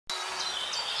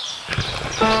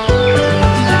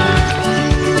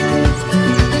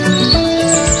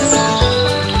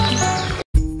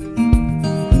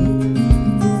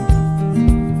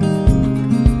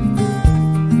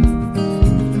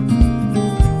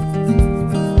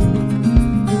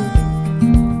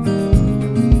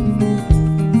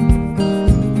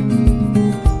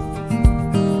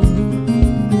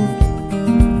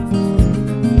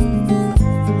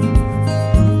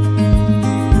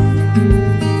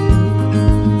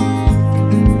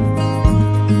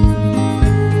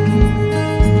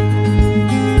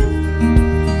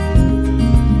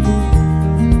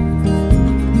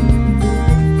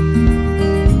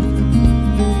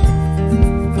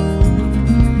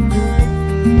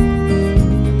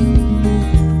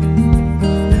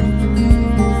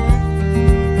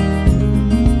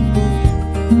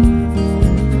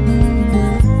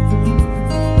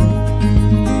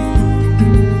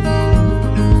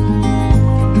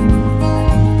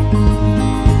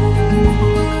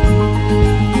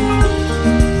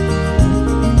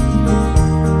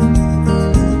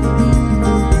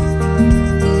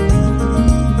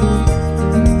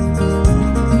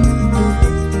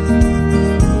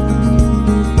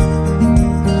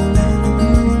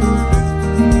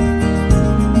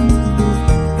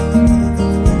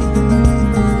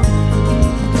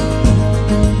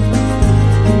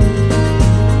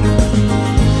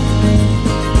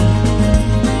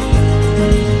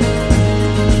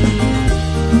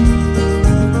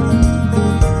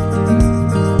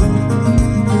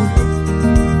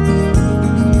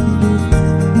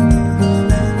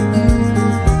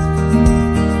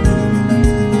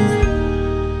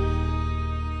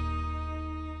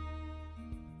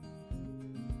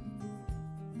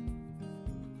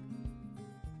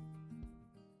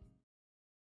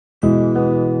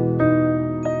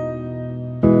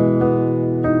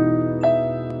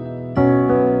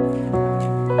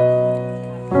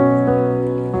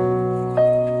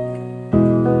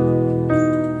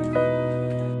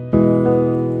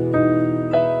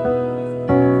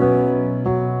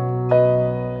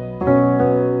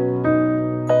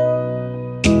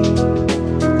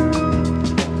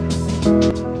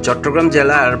চট্টগ্রাম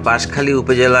জেলার বাঁশখালী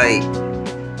উপজেলায়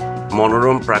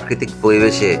মনোরম প্রাকৃতিক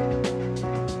পরিবেশে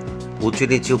উঁচু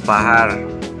নিচু পাহাড়,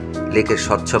 লেকের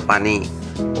স্বচ্ছ পানি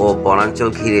ও বনাঞ্চল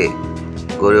ঘিরে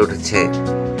গড়ে উঠেছে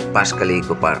বাঁশখালী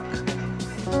ইকো পার্ক।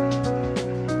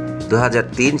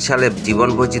 2003 সালে জীবন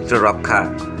বৈচিত্র্য রক্ষা,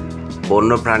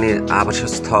 বন্যপ্রাণীর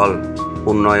আবাসস্থল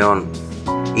উন্নয়ন,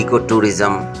 ইকো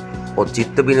ট্যুরিজম ও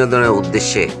চিত্ত বিনোদনের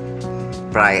উদ্দেশ্যে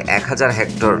প্রায় 1000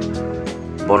 হেক্টর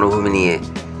বনভূমি নিয়ে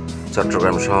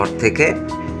চট্টগ্রাম শহর থেকে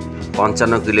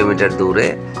 55 কিলোমিটার দূরে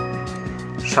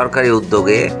সরকারি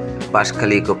উদ্যোগে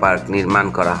বাঁশখালী ইকো পার্ক নির্মাণ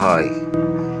করা হয়।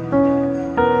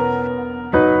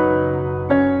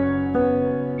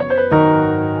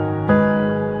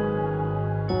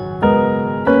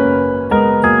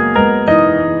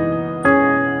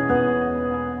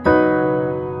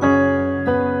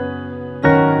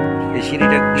 এই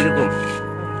সিঁড়িটা কিরকম?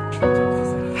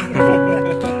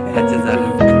 আচ্ছা, চলো।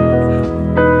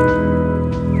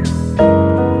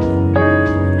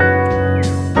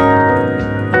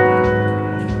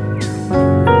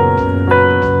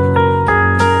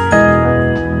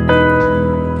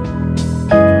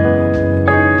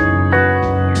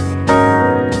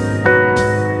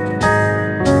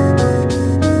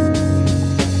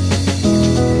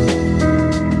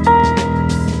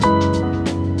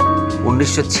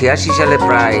 1986 সালে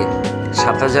প্রায়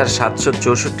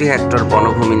 7764 হেক্টর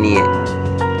বনভূমি নিয়ে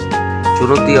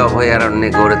চুনতি অভয়ারণ্যে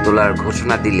গড়ে তোলার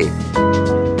ঘোষণা দিলে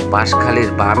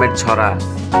বাঁশখালীর বামের ছড়া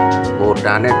ও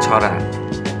ডানের ছড়া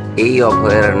এই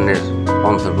অভয়ারণ্যের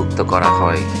অন্তর্ভুক্ত করা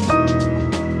হয়।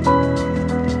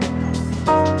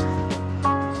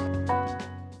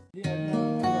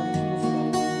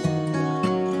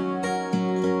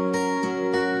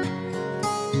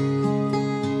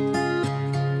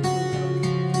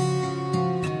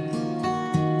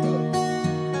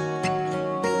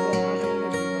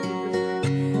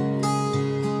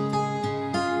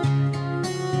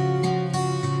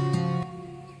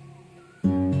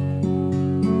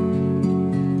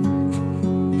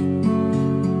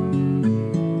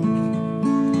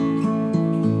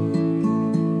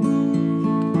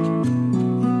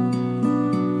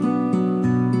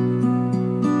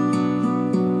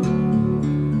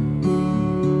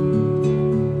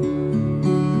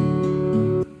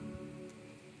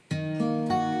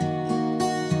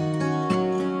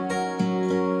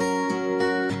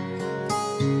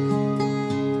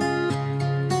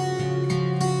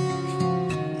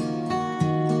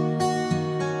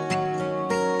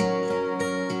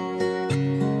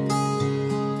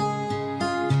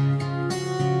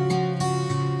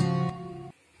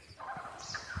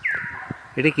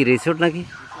 এটা কি রিসোর্ট নাকি?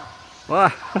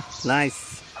 বাহ, নাইস।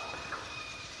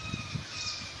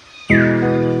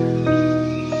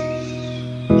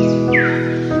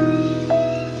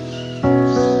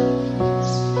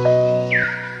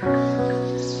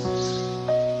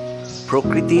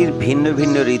 প্রকৃতির ভিন্ন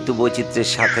ভিন্ন ঋতু বৈচিত্র্যের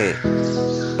সাথে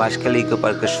বাঁশখালী ইকো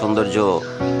পার্কের সৌন্দর্য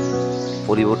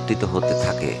পরিবর্তিত হতে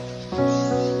থাকে।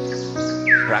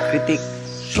 প্রাকৃতিক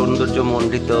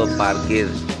সৌন্দর্যমণ্ডিত পার্কের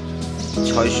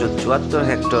 674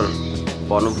 হেক্টর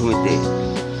বনভূমিতে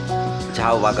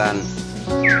ঝাউ বাগান,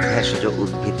 ভেষজ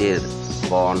উদ্ভিদের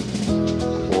বন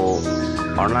ও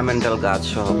অর্নামেন্টাল গাছ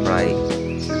সহ প্রায়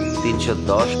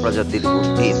 310 প্রজাতির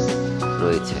উদ্ভিদ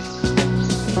রয়েছে।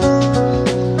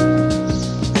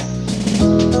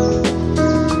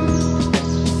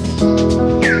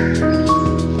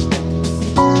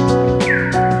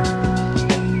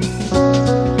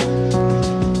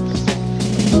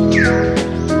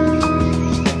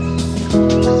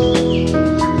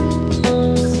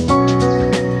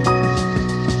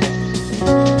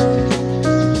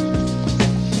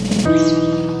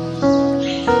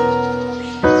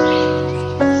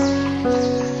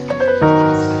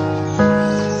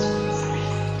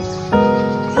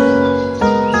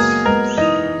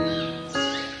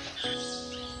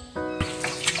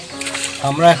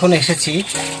 আমরা এখন এসেছি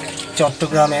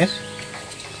চট্টগ্রামের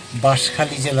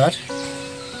বাঁশখালী জেলার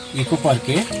ইকো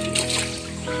পার্কে।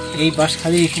 এই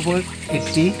বাঁশখালী ইকো পার্ক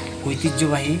একটি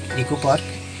ঐতিহ্যবাহী ইকো পার্ক।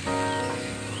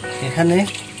 এখানে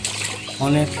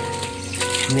অনেক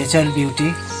নেচার বিউটি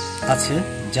আছে,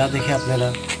 যা দেখে আপনারা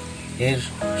এর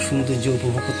সৌন্দর্য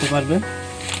উপভোগ করতে পারবেন।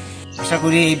 আশা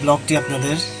করি এই ব্লগটি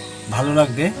আপনাদের ভালো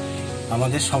লাগবে,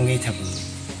 আমাদের সঙ্গেই থাকুন।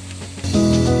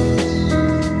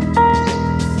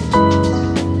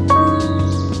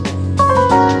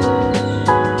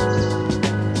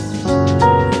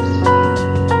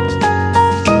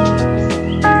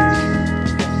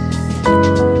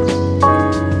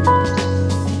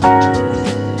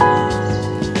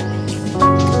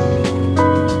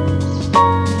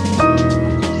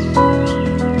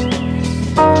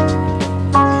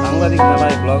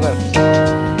 ব্লগার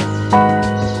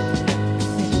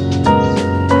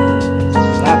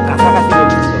কাছাকাছি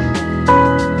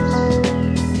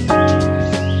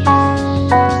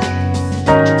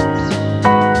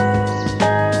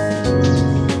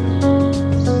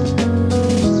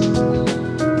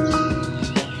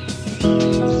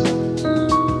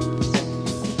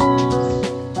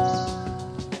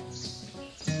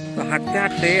হাঁটতে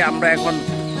হাঁটতে আমরা এখন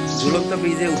ঝুলন্ত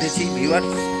ব্রিজে উঠেছি।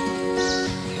 ভিউয়ার্স,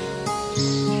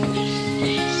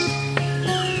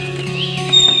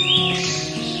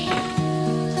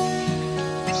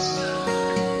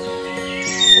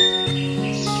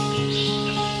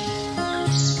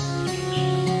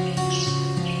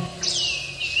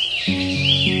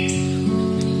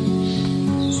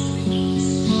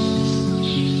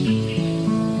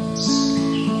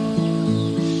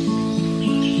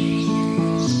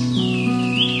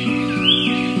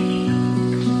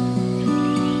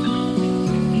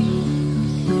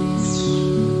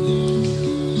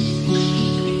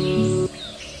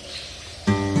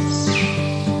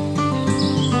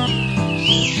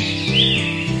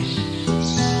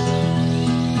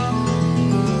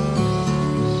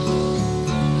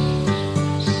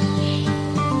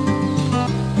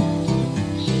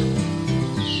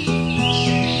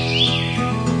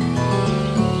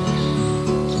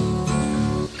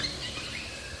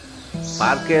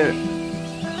 পার্কের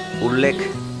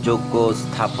উল্লেখযোগ্য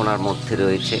স্থাপনার মধ্যে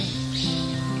রয়েছে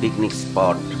picnic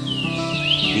spot,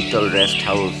 little rest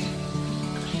house,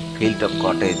 hilltop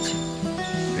cottage,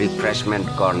 refreshment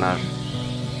corner,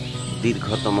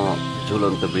 দীর্ঘতম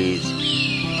ঝুলন্ত ব্রিজ,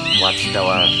 ওয়াচ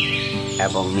টাওয়ার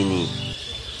এবং মিনি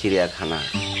চিড়িয়াখানা।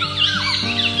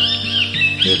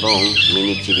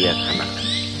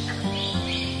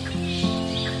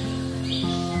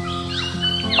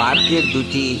 পার্কের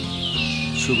দুটি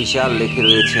সুবিশাল লেকে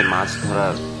রয়েছে মাছ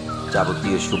ধরার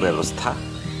যাবতীয় সুব্যবস্থা।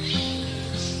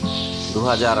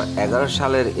 2011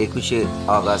 সালের 21শে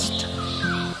অগস্ট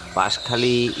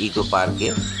বাঁশখালী ইকো পার্কে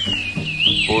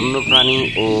বন্যপ্রাণী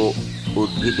ও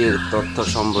উদ্ভিদের তথ্য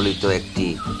সম্বলিত একটি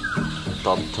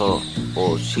তথ্য ও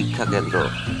শিক্ষা কেন্দ্র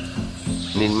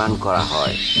নির্মাণ করা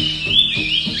হয়।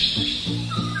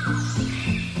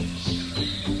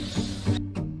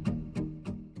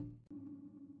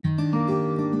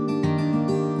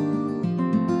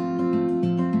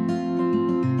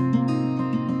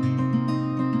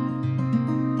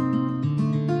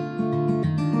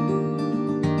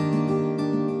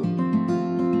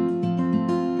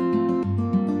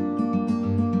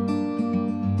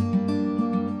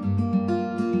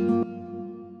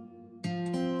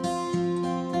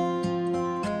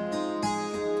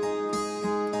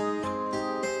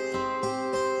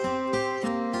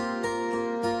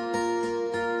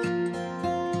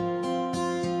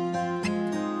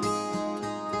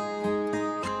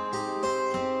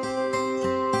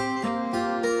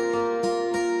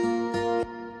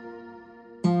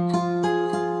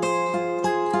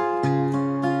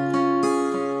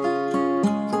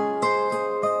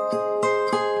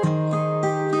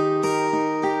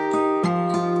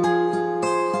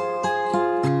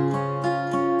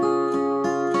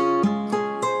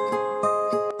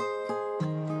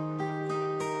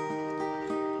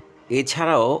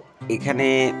 এছাড়াও এখানে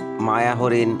মায়া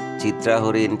হরিণ, চিত্রা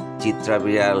হরিণ, চিত্রা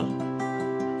বিড়াল,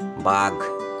 বাঘ,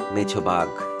 মেছো বাঘ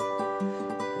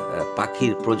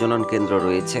পাখির প্রজনন কেন্দ্র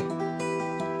রয়েছে।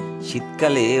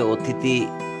 শীতকালে অতিথি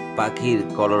পাখির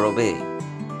কলরবে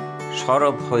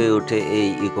সরব হয়ে ওঠে এই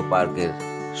ইকো পার্কের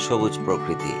সবুজ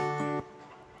প্রকৃতি।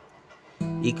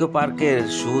 ইকো পার্কের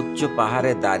সুউচ্চ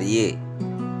পাহাড়ে দাঁড়িয়ে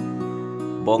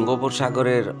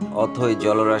বঙ্গোপসাগরের অথই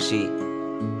জলরাশি,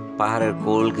 পাহাড়ের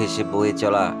কোল ঘেঁষে বয়ে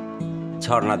চলা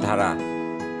ঝর্ণাধারা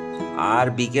আর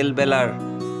বিকেলবেলার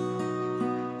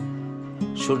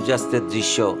সূর্যাস্তের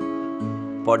দৃশ্য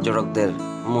পর্যটকদের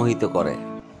মোহিত করে।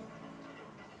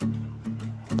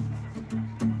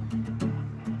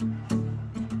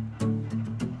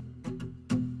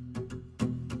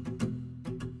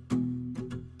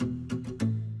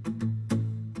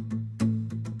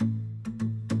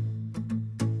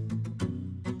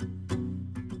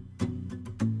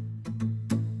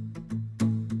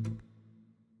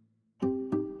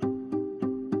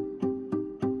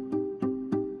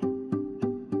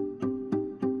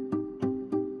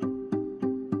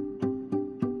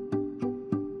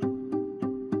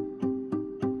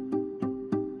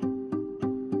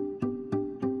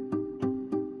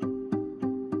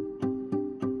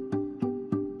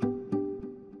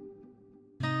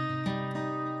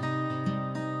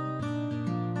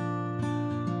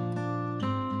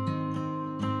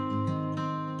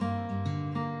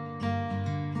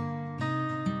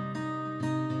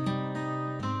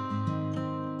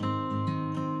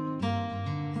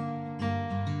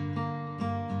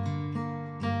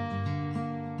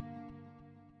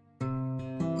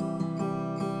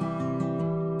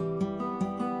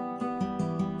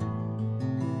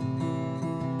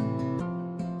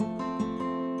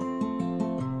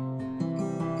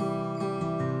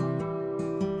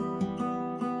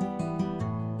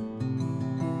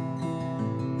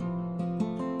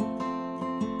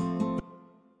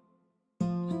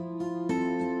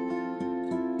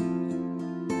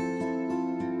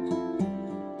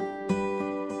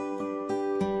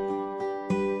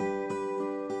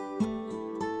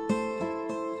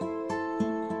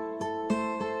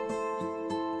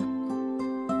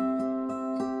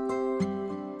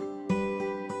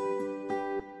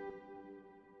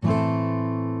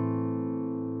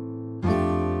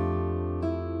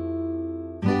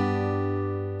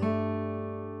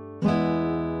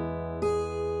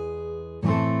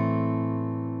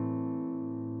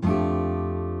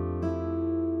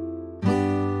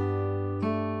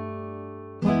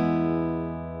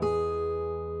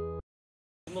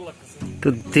 তো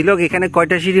তিলক, এখানে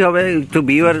কয়টা সিঁড়ি হবে একটু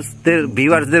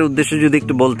ভিউয়ার্সদের উদ্দেশ্যে যদি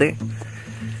একটু বলতে।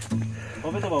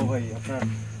 হবে তো বাবু ভাই, আপনার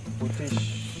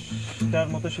 25টার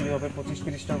মতো সিঁড়ি হবে,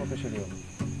 25-30টার মতো সিঁড়ি হবে।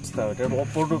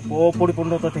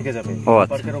 অপরিপূর্ণতা থেকে যাবে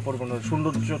পার্কের, অপরিপূর্ণ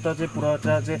সৌন্দর্যটা, যে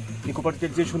পুরাটা যে ইকো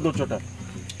পার্কের যে সৌন্দর্যটা,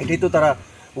 এটাই তো তারা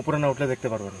উপরে না উঠলে দেখতে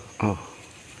পারবে না।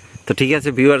 তো ঠিক আছে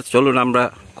ভিউয়ার্স, চলুন আমরা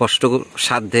কষ্ট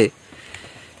সাধ্যে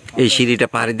এই সিঁড়িটা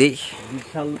পাড়ি দিই।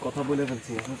 বিশাল কথা বলে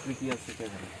ফেলছি, কি আছে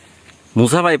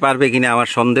মুসা ভাই পারবে কিনা আমার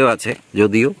সন্দেহ আছে,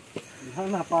 যদিও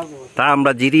তা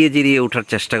আমরা জিরিয়ে জিরিয়ে ওঠার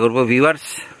চেষ্টা করব ভিউয়ার্স।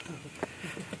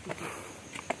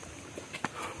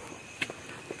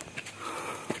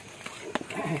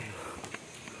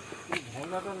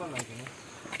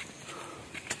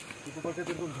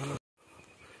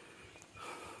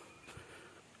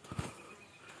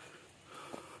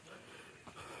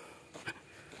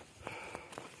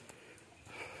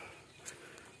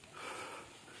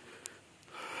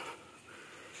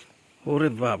 ওরে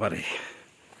বাবারে,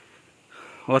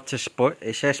 হচ্ছে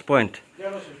শেষ পয়েন্ট।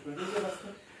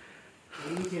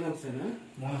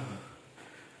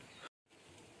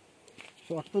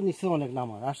 শর্ট তো নিচে অনেক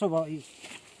নামার, আসো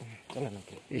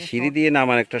এই সিঁড়ি দিয়ে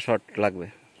নামার একটা শর্ট লাগবে।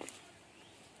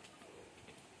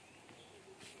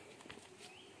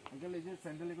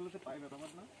 স্যান্ডেল এগুলোতে পাইবে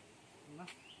তোমার না? না,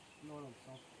 নরম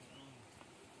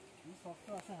সফট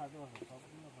আছে, হার্ড আছে,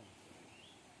 সবগুলো ভালো।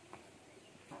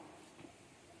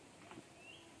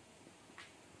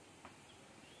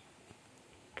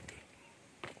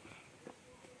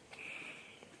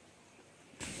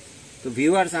 তো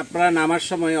ভিউয়ার্স, আপনারা নামার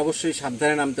সময় অবশ্যই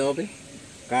সাবধানে নামতে হবে,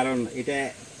 কারণ এটা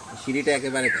সিঁড়িটা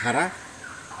একেবারে খাড়া,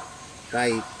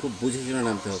 তাই খুব বুঝে শুনে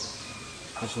নামতে হবে।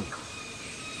 আসুন।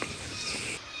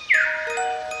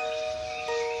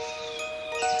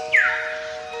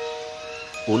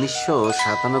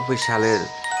 1997 সালের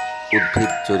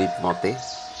উদ্ভিদ জরিপ মতে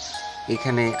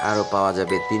এখানে আরও পাওয়া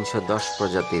যাবে 310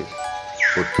 প্রজাতির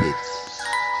উদ্ভিদ।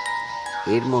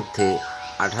 এর মধ্যে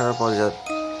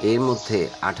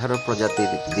 18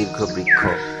 প্রজাতির দীর্ঘ বৃক্ষ,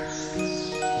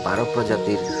 12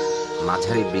 প্রজাতির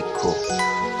মাঝারি বৃক্ষ,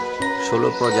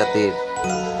 16 প্রজাতির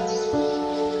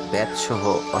ব্যাতসহ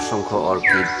অসংখ্য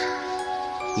অর্কিড,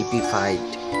 ইপিফাইট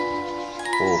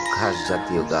ও ঘাস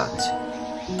জাতীয় গাছ।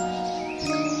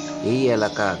 এই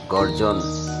এলাকা গর্জন,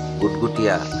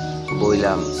 গুটগুটিয়া,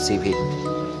 বৈলাম, সিভিট,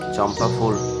 চম্পা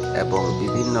ফুল এবং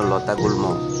বিভিন্ন লতাগুল্ম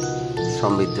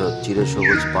সমৃদ্ধ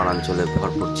চিরসবুজ বনাঞ্চলে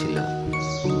ভরপুর ছিল।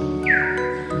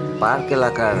 পার্ক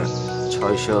এলাকার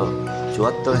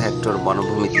 674 হেক্টর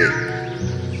বনভূমিতে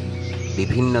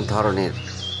বিভিন্ন ধরনের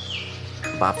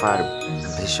বাফার,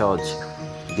 ভেষজ,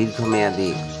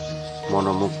 দীর্ঘমেয়াদী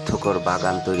মনোমুগ্ধকর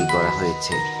বাগান তৈরি করা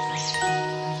হয়েছে।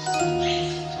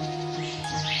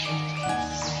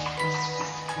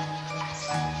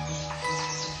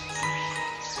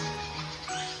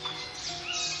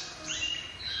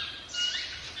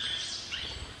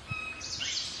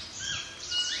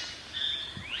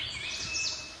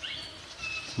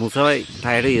 মুসা ভাই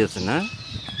টায়ার্ড হয়ে গেছে না?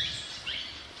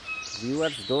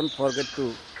 Viewers, don't forget to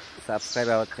subscribe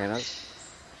our channel.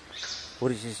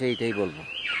 পরিশেষে এইটাই বলবো,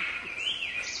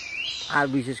 আর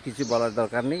বিশেষ কিছু বলার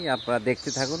দরকার নেই, আপনারা দেখতে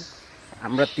থাকুন।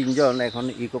 আমরা তিনজন এখন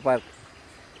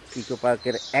ইকো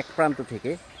পার্কের এক প্রান্ত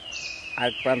থেকে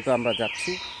আরেক প্রান্ত আমরা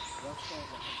যাচ্ছি।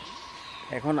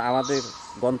 এখন আমাদের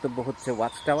গন্তব্য হচ্ছে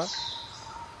ওয়াচ টাওয়ার।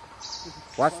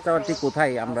 ওয়াচ টাওয়ারটি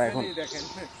কোথায় আমরা এখন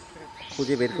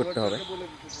খুঁজে বের করতে হবে।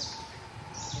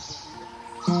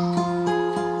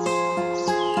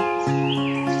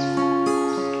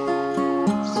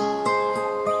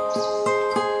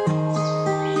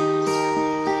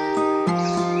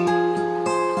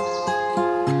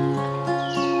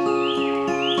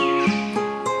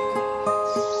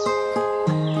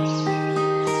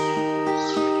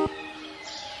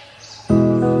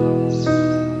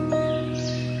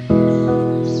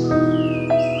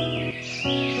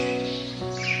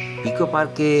 ইকো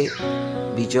পার্কে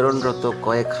বিচরণরত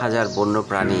কয়েক হাজার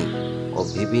বন্যপ্রাণী ও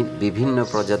বিভিন্ন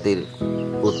প্রজাতির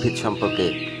উদ্ভিদ সম্পর্কে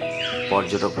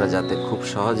পর্যটকরা যাতে খুব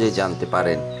সহজেই জানতে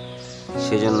পারেন,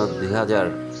 সেজন্য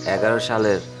 2011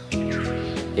 সালের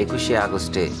 21শে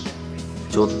আগস্টে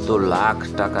 14 লাখ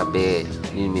টাকা ব্যয়ে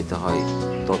নির্মিত হয়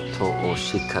তথ্য ও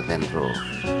শিক্ষা কেন্দ্র।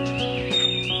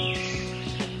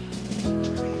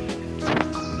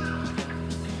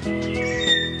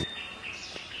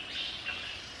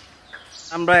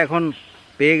 আমরা এখন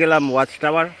পেয়ে গেলাম ওয়াচ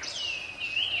টাওয়ার।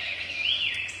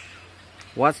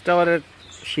 ওয়াচ টাওয়ারের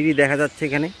সিঁড়ি দেখা যাচ্ছে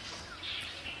এখানে।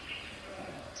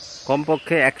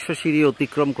 কমপক্ষে 100 সিঁড়ি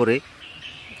অতিক্রম করে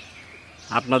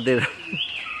আপনাদের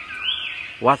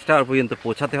ওয়াচ টাওয়ার পর্যন্ত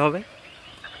পৌঁছাতে হবে।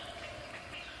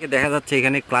 দেখা যাচ্ছে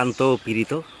এখানে ক্লান্ত ও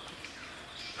পীড়িত।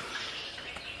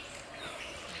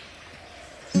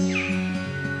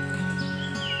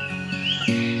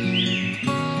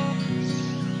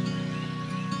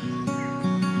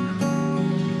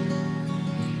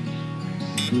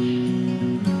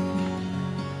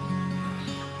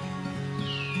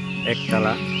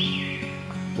 একতলা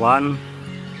 1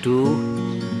 2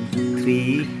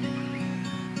 3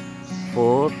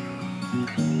 4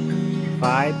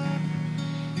 5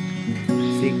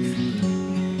 6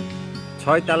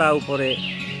 6 তলা উপরে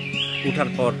উঠার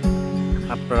পর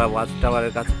আপনারা ওয়াচ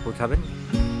টাওয়ারের কাছে পৌঁছাবেন।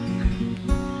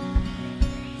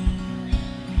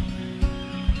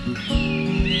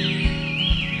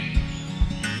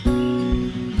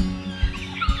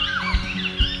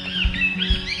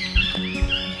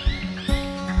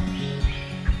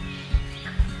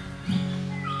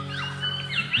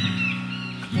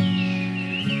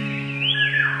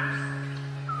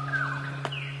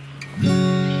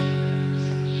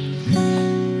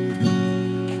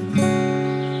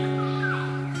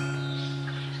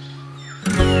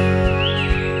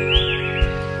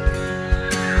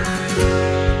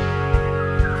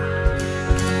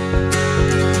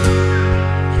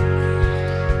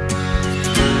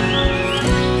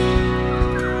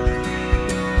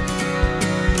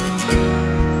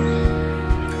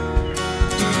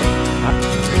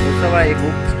 সবাই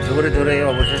বুক ধরে ধরে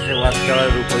অবশেষে ওয়াচ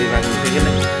টাওয়ারের উপরিভাগে উঠে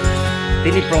গেলেন।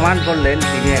 তিনি প্রমাণ করলেন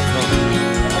তিনি এখনো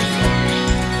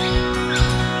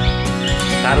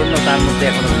তারুণ্য তার মধ্যে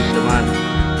এখনো বিদ্যমান।